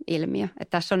uudempi ilmiö.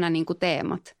 Että tässä on nämä niin kuin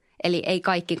teemat, eli ei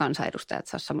kaikki kansanedustajat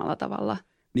saa samalla tavalla.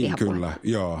 Niin kyllä,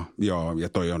 joo, ja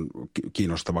toi on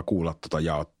kiinnostava kuulla tuota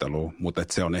jaottelua, mutta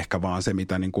se on ehkä vaan se,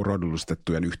 mitä niin kuin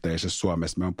rodullistettujen yhteisössä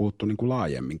Suomessa me on puhuttu niin kuin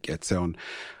laajemminkin, että se on.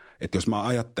 Että jos mä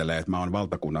ajattelen, että mä oon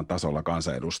valtakunnan tasolla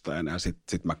kansanedustajana ja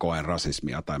sit mä koen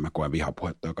rasismia tai mä koen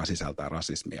vihapuhetta, joka sisältää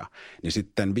rasismia, niin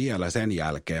sitten vielä sen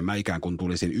jälkeen mä ikään kuin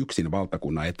tulisin yksin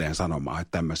valtakunnan eteen sanomaan,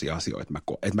 että tämmöisiä asioita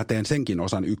että mä teen senkin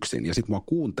osan yksin ja sitten mua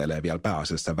kuuntelee vielä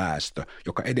pääasiassa väestö,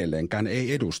 joka edelleenkään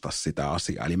ei edusta sitä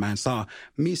asiaa. Eli mä en saa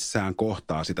missään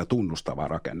kohtaa sitä tunnustavaa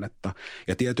rakennetta.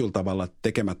 Ja tietyllä tavalla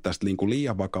tekemättä tästä niin kuin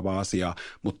liian vakavaa asiaa,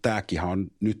 mutta tämäkin on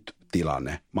nyt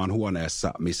tilanne. Mä oon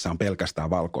huoneessa, missä on pelkästään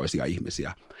valkoisia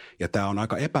ihmisiä. Ja tämä on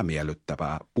aika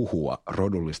epämiellyttävää puhua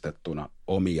rodullistettuna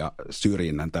omia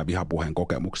syrjinnän tai vihapuheen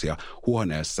kokemuksia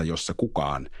huoneessa, jossa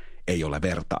kukaan ei ole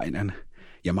vertainen.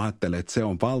 Ja mä ajattelen, että se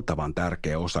on valtavan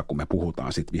tärkeä osa, kun me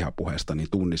puhutaan siitä vihapuheesta, niin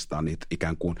tunnistaa niitä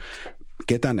ikään kuin,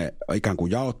 ketä ne ikään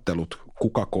kuin jaottelut,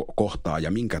 kuka kohtaa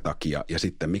ja minkä takia ja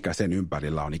sitten mikä sen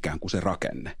ympärillä on ikään kuin se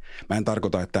rakenne. Mä en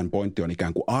tarkoita, että tämän pointti on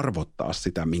ikään kuin arvottaa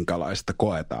sitä, minkälaista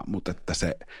koetaan, mutta että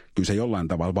kyllä se jollain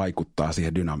tavalla vaikuttaa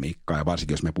siihen dynamiikkaan ja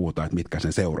varsinkin jos me puhutaan, että mitkä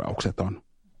sen seuraukset on.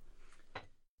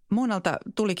 Monalta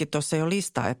tulikin tuossa jo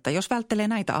lista, että jos välttelee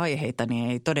näitä aiheita, niin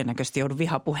ei todennäköisesti joudu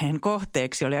vihapuheen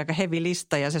kohteeksi. Oli aika hevi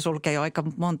lista ja se sulkee jo aika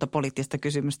monta poliittista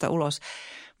kysymystä ulos.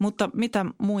 Mutta mitä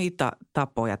muita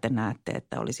tapoja te näette,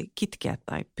 että olisi kitkeä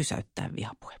tai pysäyttää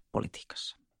vihapuhe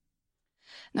politiikassa?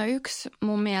 No yksi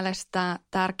mun mielestä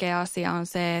tärkeä asia on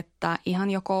se, että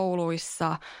ihan jo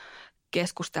kouluissa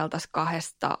keskusteltaisiin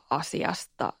kahdesta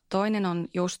asiasta. Toinen on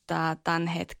just tämä tämän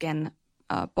hetken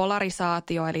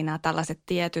polarisaatio, eli nämä tällaiset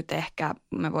tietyt ehkä,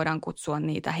 me voidaan kutsua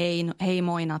niitä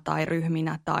heimoina tai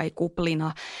ryhminä tai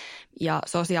kuplina ja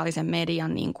sosiaalisen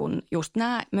median niin kuin just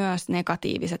nämä myös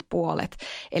negatiiviset puolet.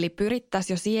 Eli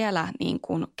pyrittäisiin jo siellä niin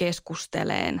kuin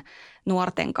keskusteleen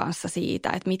nuorten kanssa siitä,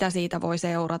 että mitä siitä voi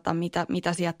seurata,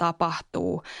 mitä siellä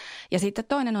tapahtuu. Ja sitten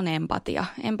toinen on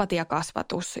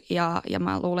empatiakasvatus. Ja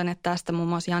mä luulen, että tästä muun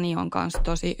muassa Jani on kanssa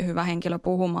tosi hyvä henkilö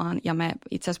puhumaan. Ja me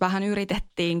itse asiassa vähän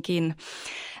yritettiinkin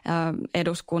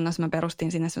eduskunnassa. Mä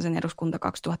perustin sinne sen eduskunta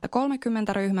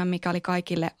 2030-ryhmän, mikä oli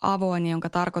kaikille avoin, jonka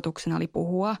tarkoituksena oli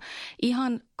puhua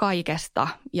ihan kaikesta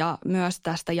ja myös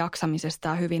tästä jaksamisesta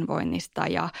ja hyvinvoinnista.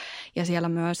 Ja siellä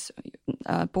myös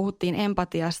puhuttiin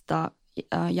empatiasta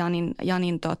Janin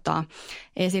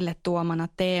esille tuomana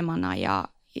teemana ja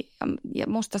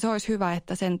musta se olisi hyvä,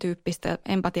 että sen tyyppistä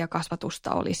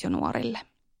empatiakasvatusta olisi jo nuorille.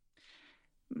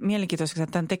 Mielenkiintoista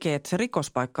tämän tekee, että se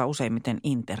rikospaikka on useimmiten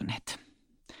internet,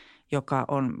 joka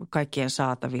on kaikkien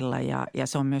saatavilla ja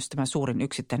se on myös tämä suurin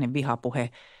yksittäinen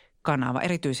vihapuhekanava,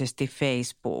 erityisesti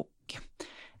Facebook.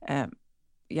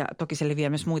 Ja toki se leviää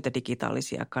myös muita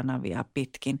digitaalisia kanavia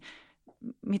pitkin.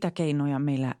 Mitä keinoja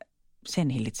meillä sen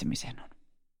hillitsemiseen on?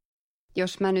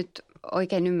 Jos mä nyt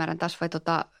oikein ymmärrän, taas voi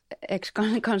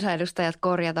ex-kansanedustajat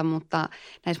korjata, mutta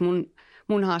näissä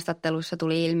mun haastatteluissa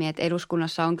tuli ilmi, että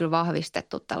eduskunnassa on kyllä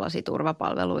vahvistettu tällaisia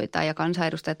turvapalveluita ja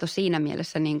kansanedustajat on siinä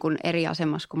mielessä niin kuin eri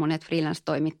asemassa kuin monet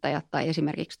freelance-toimittajat tai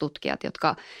esimerkiksi tutkijat,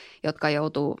 jotka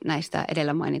joutuu näistä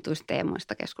edellä mainituista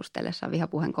teemoista keskustellessaan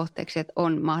vihapuheen kohteeksi, että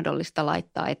on mahdollista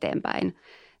laittaa eteenpäin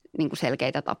niin kuin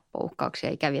selkeitä tappouhkauksia,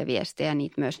 ikäviä viestejä ja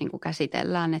niitä myös niin kuin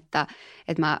käsitellään, että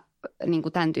mä niin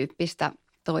kuin tämän tyyppistä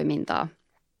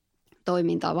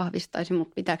toimintaa vahvistaisin,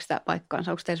 mutta pitääkö tämä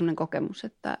paikkaansa? Onko teillä sellainen kokemus,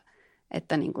 että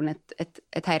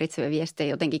häiritseviä viestejä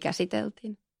jotenkin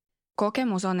käsiteltiin?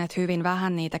 kokemus on, että hyvin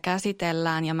vähän niitä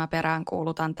käsitellään ja mä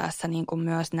peräänkuulutan tässä niin kuin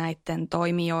myös näiden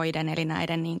toimijoiden eli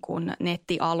näiden niin kuin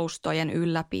nettialustojen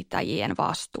ylläpitäjien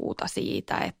vastuuta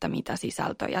siitä, että mitä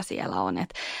sisältöjä siellä on.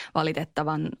 Et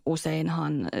valitettavan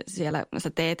useinhan siellä sä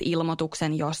teet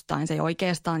ilmoituksen jostain, se ei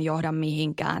oikeastaan johda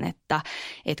mihinkään, että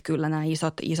kyllä nämä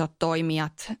isot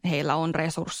toimijat, heillä on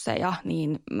resursseja,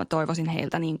 niin mä toivoisin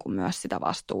heiltä niin kuin myös sitä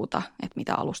vastuuta, että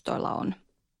mitä alustoilla on.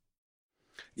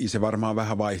 Se varmaan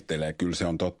vähän vaihtelee. Kyllä se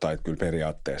on totta, että kyllä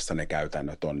periaatteessa ne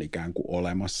käytännöt on ikään kuin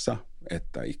olemassa.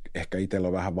 Että ehkä itsellä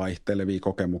on vähän vaihtelevia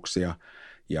kokemuksia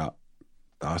ja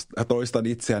taas toistan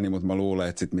itseäni, mutta mä luulen,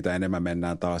 että sit mitä enemmän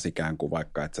mennään taas ikään kuin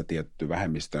vaikka, että sä tietty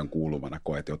vähemmistöön kuuluvana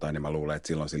koet jotain, niin mä luulen, että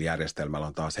silloin sillä järjestelmällä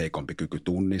on taas heikompi kyky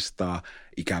tunnistaa,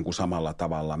 ikään kuin samalla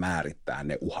tavalla määrittää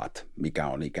ne uhat, mikä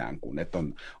on ikään kuin, että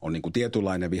on niin kuin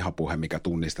tietynlainen vihapuhe, mikä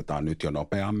tunnistetaan nyt jo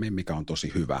nopeammin, mikä on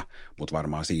tosi hyvä, mutta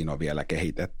varmaan siinä on vielä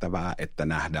kehitettävää, että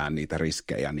nähdään niitä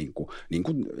riskejä, niin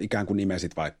kuin ikään kuin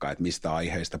nimesit vaikka, että mistä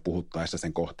aiheista puhuttaessa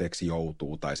sen kohteeksi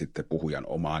joutuu tai sitten puhujan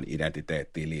omaan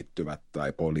identiteettiin liittyvät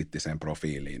tai poliittiseen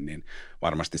profiiliin, niin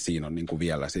varmasti siinä on niin kuin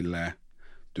vielä silleen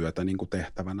työtä niin kuin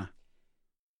tehtävänä.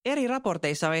 Eri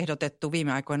raporteissa on ehdotettu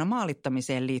viime aikoina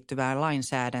maalittamiseen liittyvää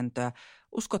lainsäädäntöä.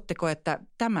 Uskotteko, että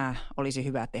tämä olisi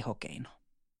hyvä tehokeino?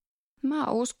 Mä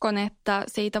uskon, että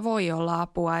siitä voi olla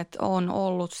apua, että on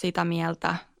ollut sitä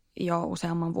mieltä jo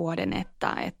useamman vuoden,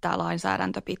 että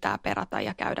lainsäädäntö pitää perata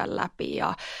ja käydä läpi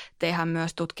ja tehdä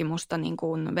myös tutkimusta niin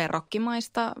kuin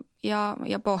verrokkimaista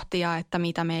ja pohtia, että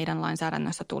mitä meidän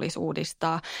lainsäädännössä tulisi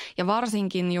uudistaa. Ja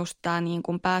varsinkin just tämä niin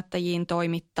kuin päättäjiin,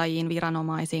 toimittajiin,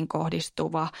 viranomaisiin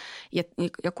kohdistuva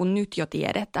ja kun nyt jo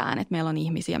tiedetään, että meillä on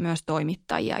ihmisiä, myös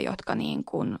toimittajia, jotka niin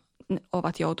kuin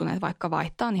ovat joutuneet vaikka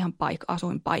vaihtamaan ihan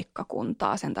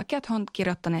asuinpaikkakuntaa sen takia, että he on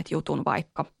kirjoittaneet jutun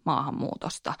vaikka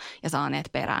maahanmuutosta ja saaneet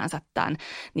peräänsä tämän.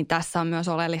 Niin tässä on myös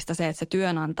oleellista se, että se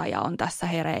työnantaja on tässä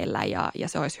hereillä ja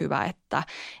se olisi hyvä, että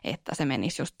se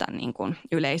menisi just tämän niin kuin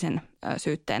yleisen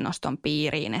syytteennoston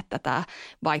piiriin, että tämä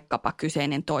vaikkapa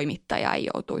kyseinen toimittaja ei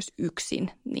joutuisi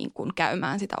yksin niin kuin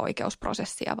käymään sitä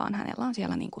oikeusprosessia, vaan hänellä on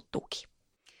siellä niin kuin tuki.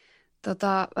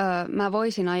 Mä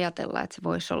voisin ajatella, että se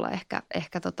voisi olla ehkä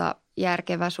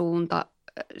järkevä suunta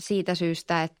siitä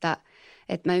syystä, että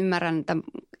mä ymmärrän tämän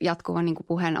jatkuvan niin kuin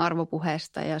puheen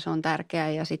arvopuheesta ja se on tärkeää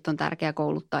ja sitten on tärkeää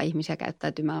kouluttaa ihmisiä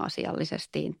käyttäytymään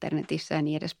asiallisesti internetissä ja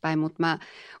niin edespäin, mutta mä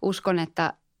uskon,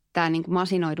 että tämä niin kuin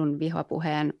masinoidun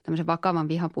vihapuheen, tämmöisen vakavan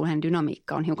vihapuheen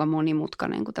dynamiikka on hiukan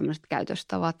monimutkainen kuin tämmöiset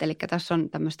käytöstavat, eli tässä on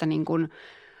tämmöistä niin kuin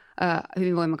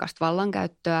hyvin voimakasta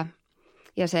vallankäyttöä.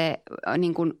 Ja se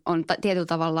niin kuin on tietyllä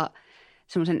tavalla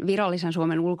semmoisen virallisen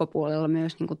Suomen ulkopuolella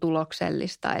myös niin kuin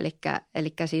tuloksellista.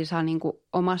 Eli siinä saa niin kuin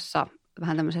omassa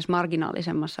vähän tämmöisessä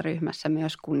marginaalisemmassa ryhmässä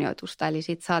myös kunnioitusta. Eli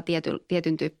siitä saa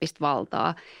tietyn tyyppistä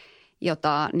valtaa,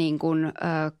 jota niin kuin,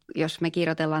 jos me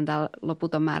kirjoitellaan täällä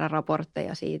loputon määrä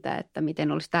raportteja siitä, että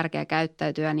miten olisi tärkeää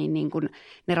käyttäytyä, niin kuin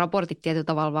ne raportit tietyllä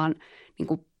tavalla vaan niin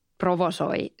kuin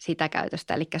provosoi sitä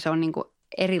käytöstä. Eli se on niin kuin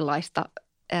erilaista.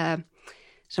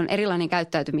 Se on erilainen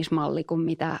käyttäytymismalli kuin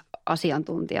mitä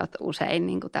asiantuntijat usein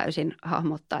niin kuin täysin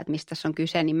hahmottaa, että mistä tässä on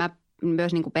kyse. Niin mä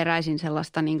myös niin kuin peräisin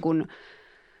sellaista niin kuin,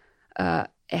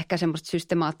 ehkä semmoista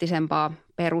systemaattisempaa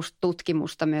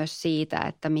perustutkimusta myös siitä,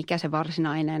 että mikä se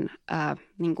varsinainen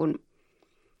niin kuin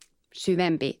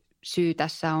syvempi syy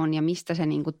tässä on ja mistä se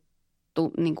niin kuin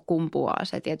kumpuaa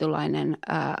se tietynlainen,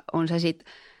 on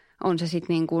se sit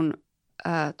niin kuin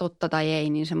totta tai ei,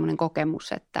 niin semmoinen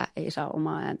kokemus, että ei saa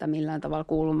omaa ääntä millään tavalla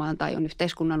kuulumaan tai on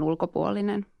yhteiskunnan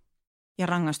ulkopuolinen. Ja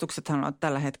rangaistuksethan on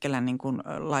tällä hetkellä niin kuin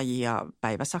lajia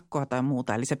päiväsakkoa tai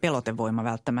muuta, eli se pelotevoima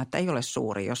välttämättä ei ole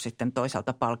suuri, jos sitten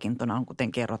toisaalta palkintona on,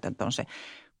 kuten kerrot, että on se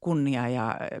kunnia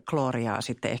ja gloriaa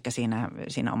sitten ehkä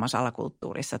siinä omassa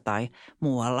alakulttuurissa tai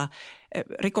muualla.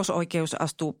 Rikosoikeus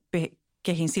astuu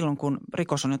kehin silloin, kun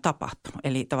rikos on jo tapahtunut,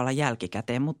 eli tavallaan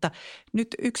jälkikäteen. Mutta nyt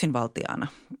yksinvaltiaana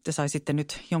te saisitte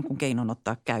nyt jonkun keinon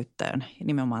ottaa käyttöön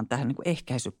nimenomaan tähän niin kuin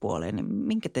ehkäisypuoleen. Niin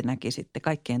minkä te näkisitte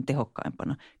kaikkein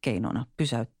tehokkaimpana keinona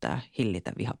pysäyttää,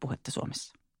 hillitä vihapuhetta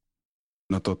Suomessa?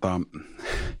 No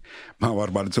mä oon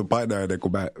varmaan nyt sun painajainen,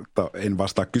 kun mä en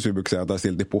vastaa kysymykseen, ota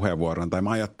silti puheenvuoron. Tai mä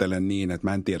ajattelen niin, että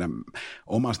mä en tiedä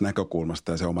omasta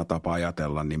näkökulmasta ja se oma tapa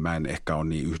ajatella, niin mä en ehkä ole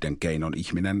niin yhden keinon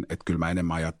ihminen. Että kyllä mä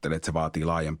enemmän ajattelen, että se vaatii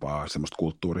laajempaa semmoista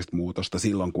kulttuurista muutosta.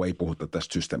 Silloin, kun ei puhuta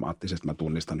tästä systemaattisesta, mä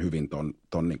tunnistan hyvin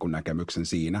ton niin kuin näkemyksen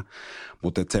siinä.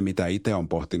 Mutta se, mitä itse on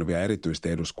pohtinut vielä erityisesti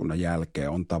eduskunnan jälkeen,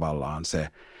 on tavallaan se,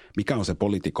 mikä on se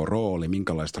poliitikon rooli,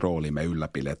 minkälaista roolia me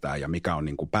ylläpidetään ja mikä on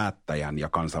niin kuin päättäjän ja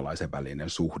kansalaisen välinen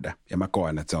suhde. Ja mä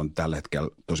koen, että se on tällä hetkellä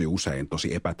tosi usein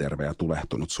tosi epäterve ja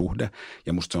tulehtunut suhde.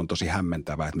 Ja musta se on tosi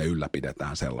hämmentävää, että me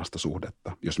ylläpidetään sellaista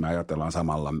suhdetta. Jos me ajatellaan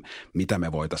samalla, mitä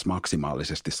me voitaisiin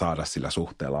maksimaalisesti saada sillä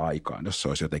suhteella aikaan, jos se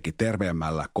olisi jotenkin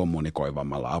terveemmällä,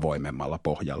 kommunikoivammalla, avoimemmalla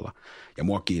pohjalla. Ja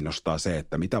mua kiinnostaa se,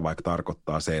 että mitä vaikka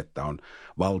tarkoittaa se, että on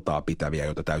valtaa pitäviä,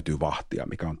 joita täytyy vahtia,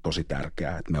 mikä on tosi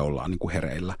tärkeää, että me ollaan niin kuin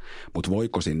hereillä. Mutta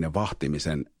voiko sinne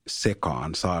vahtimisen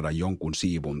sekaan saada jonkun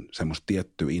siivun semmoista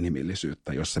tiettyä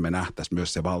inhimillisyyttä, jossa me nähtäisiin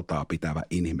myös se valtaa pitävä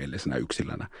inhimillisenä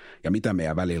yksilönä. Ja mitä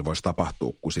meidän välillä voisi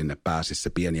tapahtua, kun sinne pääsisi se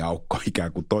pieni aukko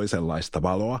ikään kuin toisenlaista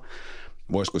valoa.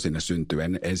 Voisiko sinne syntyä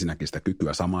ensinnäkin sitä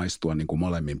kykyä samaistua niin kuin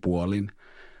molemmin puolin.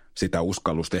 Sitä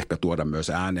uskallusta ehkä tuoda myös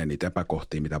ääneen niitä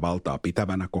epäkohtia, mitä valtaa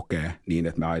pitävänä kokee, niin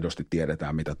että me aidosti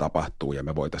tiedetään, mitä tapahtuu ja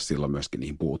me voitaisiin silloin myöskin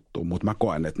niihin puuttua. Mutta mä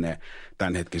koen, että ne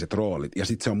tämänhetkiset roolit, ja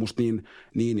sitten se on musta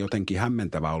niin jotenkin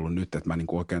hämmentävä ollut nyt, että mä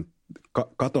niinku oikein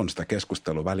katon sitä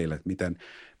keskustelua välillä, että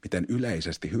miten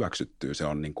yleisesti hyväksyttyä se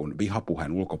on niin kuin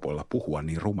vihapuheen ulkopuolella puhua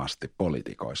niin rumasti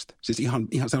poliitikoista. Siis ihan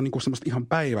se on niin kuin semmoista ihan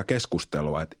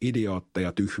päiväkeskustelua, että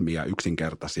idiootteja, tyhmiä,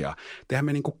 yksinkertaisia. Eihän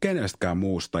me niin kuin kenestäkään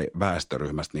muusta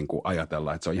väestöryhmästä niin kuin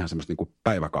ajatella, että se on ihan semmoista niin kuin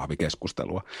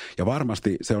päiväkahvikeskustelua. Ja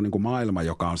varmasti se on niin kuin maailma,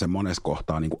 joka on sen monessa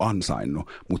kohtaa niin kuin ansainnut,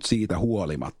 mutta siitä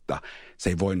huolimatta se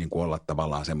ei voi niin kuin olla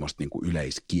tavallaan semmoista niin kuin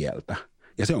yleiskieltä.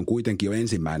 Ja se on kuitenkin jo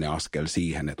ensimmäinen askel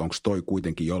siihen, että onko toi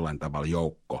kuitenkin jollain tavalla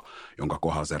joukko, jonka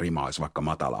kohdalla se rima olisi vaikka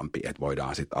matalampi, että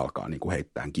voidaan sitten alkaa niin kuin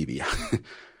heittää kiviä.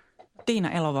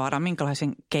 Tiina Elovaara,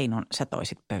 minkälaisen keinon sä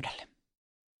toisit pöydälle?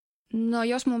 No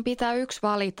jos mun pitää yksi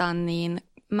valita, niin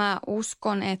mä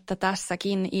uskon, että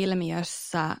tässäkin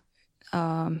ilmiössä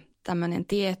tämmöinen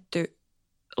tietty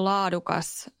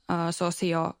laadukas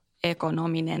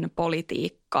sosioekonominen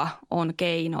politiikka on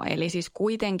keino. Eli siis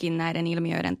kuitenkin näiden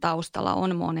ilmiöiden taustalla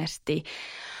on monesti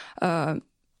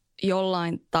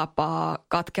jollain tapaa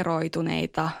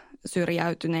katkeroituneita,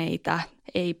 syrjäytyneitä,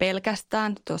 ei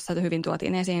pelkästään. Tuossa hyvin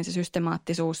tuotiin esiin se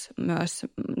systemaattisuus myös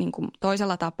niin kuin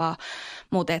toisella tapaa,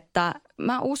 mutta että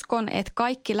mä uskon, että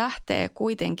kaikki lähtee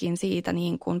kuitenkin siitä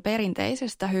niin kuin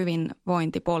perinteisestä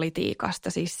hyvinvointipolitiikasta,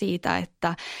 siis siitä,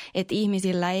 että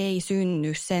ihmisillä ei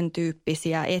synny sen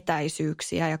tyyppisiä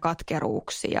etäisyyksiä ja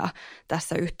katkeruuksia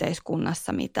tässä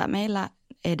yhteiskunnassa, mitä meillä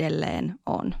edelleen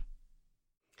on.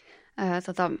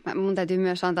 Mun täytyy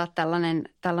myös antaa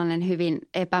tällainen hyvin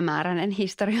epämääräinen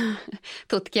historian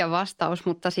tutkijan vastaus,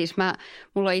 mutta siis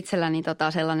mulla on itselläni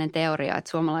sellainen teoria,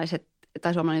 että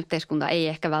suomalainen yhteiskunta ei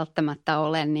ehkä välttämättä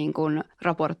ole niin kuin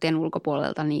raporttien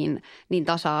ulkopuolelta niin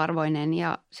tasa-arvoinen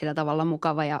ja sillä tavalla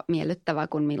mukava ja miellyttävä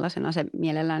kuin millaisena se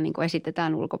mielellään niin kuin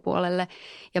esitetään ulkopuolelle.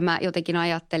 Ja mä jotenkin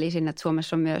ajattelisin, että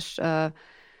Suomessa on myös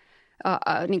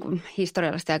niin kuin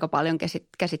historiallisesti aika paljon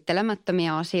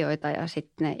käsittelemättömiä asioita ja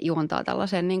sitten ne juontaa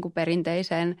tällaiseen niin kuin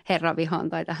perinteiseen herravihaan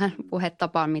tai tähän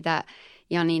puhetapaan, mitä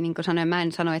Jani niin kuin sanoi, mä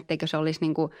en sano, etteikö se olisi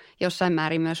niin kuin jossain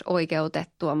määrin myös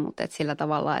oikeutettua, mutta et sillä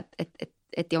tavalla,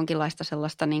 että jonkinlaista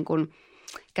sellaista niin kuin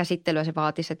käsittelyä se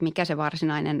vaatisi, että mikä se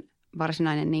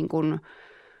varsinainen niin kuin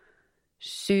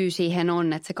syy siihen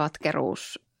on, että se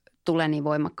katkeruus tulee niin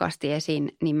voimakkaasti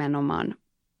esiin nimenomaan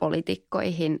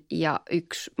poliitikkoihin. Ja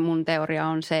yksi mun teoria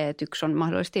on se, että yksi on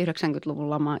mahdollisesti 90-luvun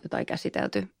lama, jota ei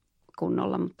käsitelty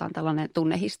kunnolla, mutta on tällainen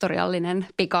tunnehistoriallinen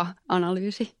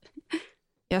pika-analyysi.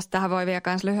 Jos tähän voi vielä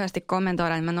myös lyhyesti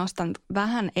kommentoida, niin mä nostan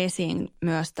vähän esiin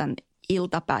myös tämän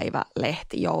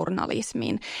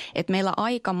iltapäivälehtijournalismin. Että meillä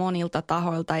aika monilta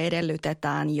tahoilta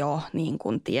edellytetään jo niin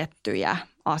kuin tiettyjä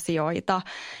asioita.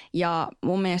 Ja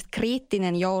mun mielestä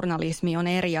kriittinen journalismi on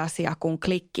eri asia kuin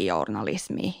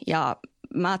klikkijournalismi. Ja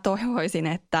mä toivoisin,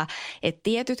 että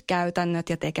tietyt käytännöt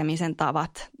ja tekemisen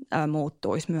tavat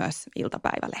muuttuisi myös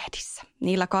iltapäivälehdissä.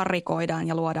 Niillä karrikoidaan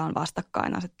ja luodaan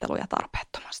vastakkainasetteluja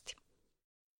tarpeettomasti.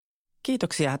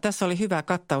 Kiitoksia. Tässä oli hyvä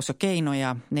kattaus ja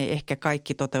keinoja. Ne ei ehkä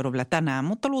kaikki toteudu vielä tänään,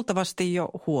 mutta luultavasti jo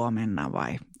huomenna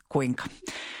vai kuinka?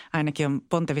 Ainakin on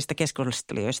pontevista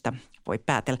keskustelijoista voi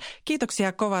päätellä.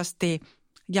 Kiitoksia kovasti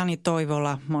Jani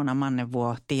Toivola, Mona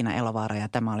Mannevuo, Tiina Elovaara ja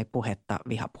tämä oli Puhetta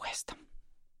vihapuheesta.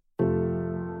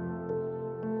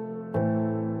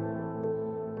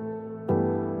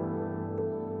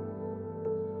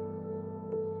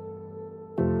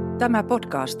 Tämä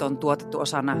podcast on tuotettu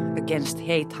osana Against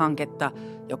Hate-hanketta,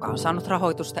 joka on saanut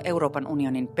rahoitusta Euroopan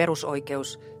unionin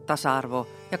perusoikeus-, tasa-arvo-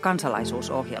 ja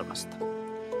kansalaisuusohjelmasta.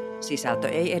 Sisältö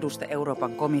ei edusta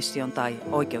Euroopan komission tai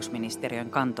oikeusministeriön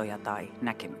kantoja tai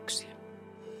näkemyksiä.